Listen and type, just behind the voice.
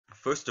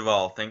First of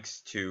all,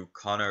 thanks to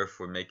Connor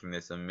for making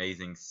this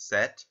amazing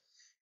set.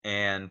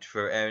 And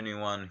for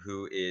anyone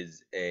who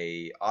is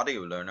a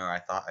audio learner, I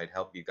thought I'd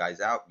help you guys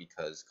out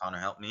because Connor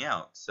helped me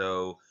out.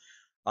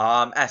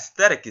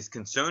 Aesthetic is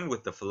concerned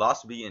with the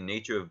philosophy and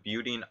nature of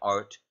beauty and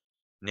art,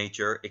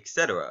 nature,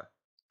 etc.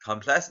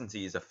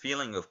 Complacency is a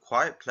feeling of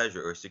quiet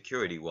pleasure or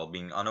security while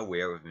being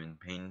unaware of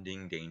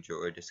impending danger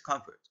or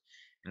discomfort.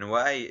 In a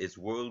way is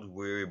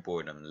world-weary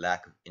boredom,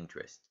 lack of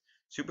interest.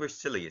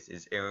 Supercilious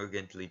is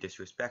arrogantly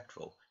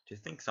disrespectful, to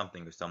think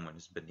something or someone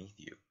is beneath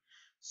you.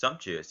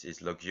 Sumptuous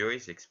is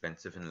luxurious,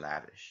 expensive, and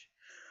lavish.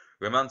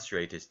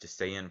 Remonstrate is to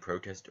say in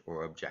protest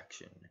or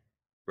objection.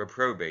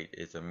 Reprobate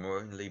is a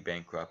morally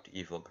bankrupt,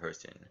 evil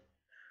person.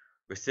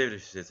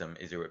 Recidivism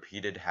is a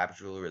repeated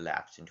habitual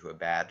relapse into a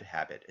bad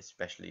habit,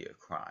 especially a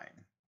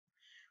crime.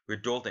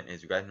 Redundant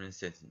is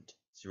reminiscent,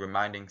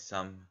 reminding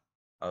some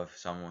of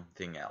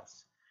something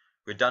else.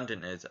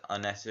 Redundant is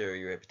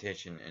unnecessary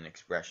repetition in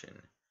expression.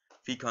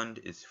 Fecund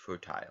is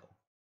fertile.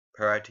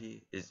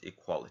 Parity is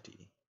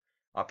equality.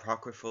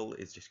 Apocryphal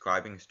is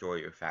describing a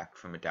story or fact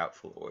from a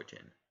doubtful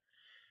origin.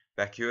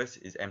 Vacuous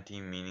is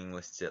empty,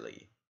 meaningless,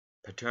 silly.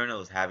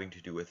 Paternal is having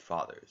to do with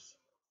fathers.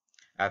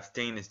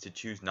 Abstain is to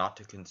choose not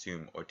to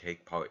consume or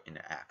take part in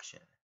action.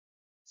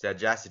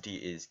 Sagacity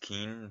is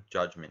keen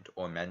judgment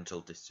or mental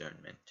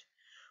discernment.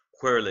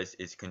 Querulous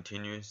is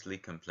continuously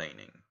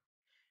complaining.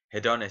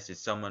 Hedonist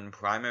is someone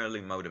primarily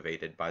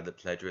motivated by the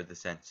pleasure of the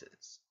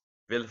senses.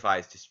 Vilify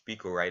is to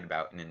speak or write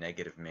about in a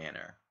negative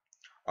manner.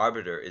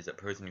 Arbiter is a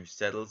person who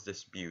settles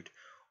dispute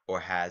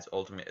or has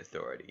ultimate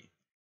authority.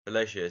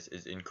 Fallacious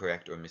is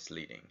incorrect or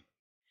misleading.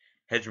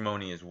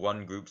 Hegemony is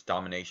one group's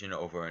domination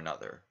over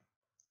another.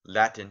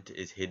 Latent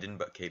is hidden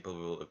but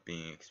capable of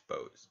being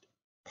exposed.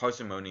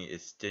 Parsimony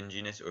is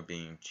stinginess or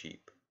being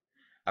cheap.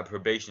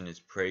 Approbation is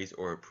praise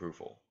or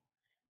approval.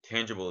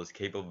 Tangible is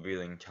capable of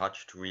being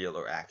touched, real,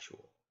 or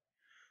actual.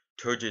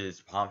 Turgid is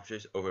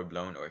pompous,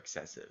 overblown, or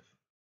excessive.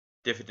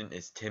 Diffident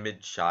is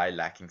timid, shy,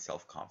 lacking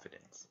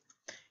self-confidence.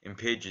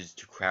 Impinge is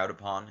to crowd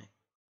upon,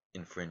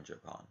 infringe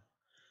upon.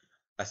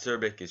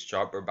 Acerbic is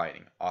sharp or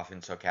biting,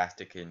 often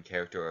sarcastic in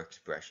character or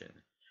expression.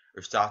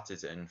 Ersatz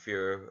is an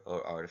inferior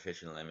or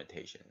artificial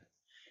imitation.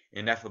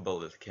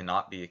 Ineffable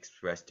cannot be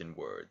expressed in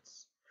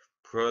words.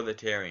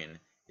 Proletarian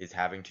is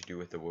having to do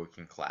with the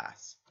working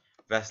class.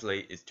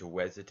 Vacillate is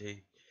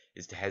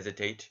to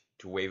hesitate,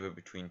 to waver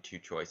between two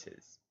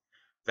choices.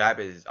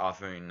 Vapid is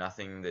offering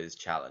nothing that is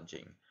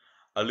challenging.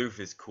 Aloof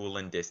is cool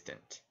and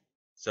distant.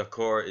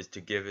 Succor is to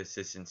give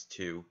assistance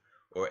to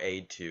or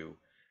aid to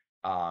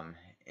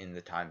in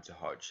the times of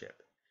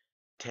hardship.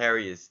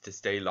 Tarry is to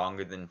stay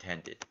longer than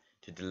intended,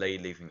 to delay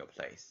leaving a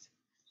place.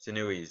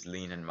 Sinewy is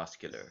lean and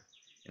muscular.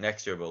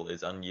 Inexorable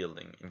is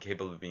unyielding,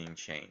 incapable of being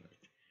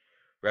changed.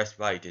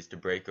 Respite is to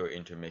break or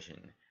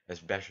intermission,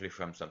 especially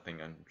from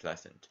something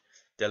unpleasant.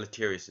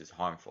 Deleterious is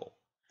harmful.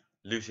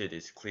 Lucid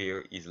is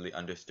clear, easily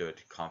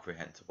understood,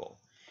 comprehensible.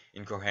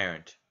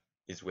 Incoherent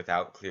is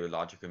without clear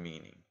logic or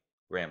meaning,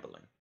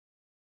 rambling.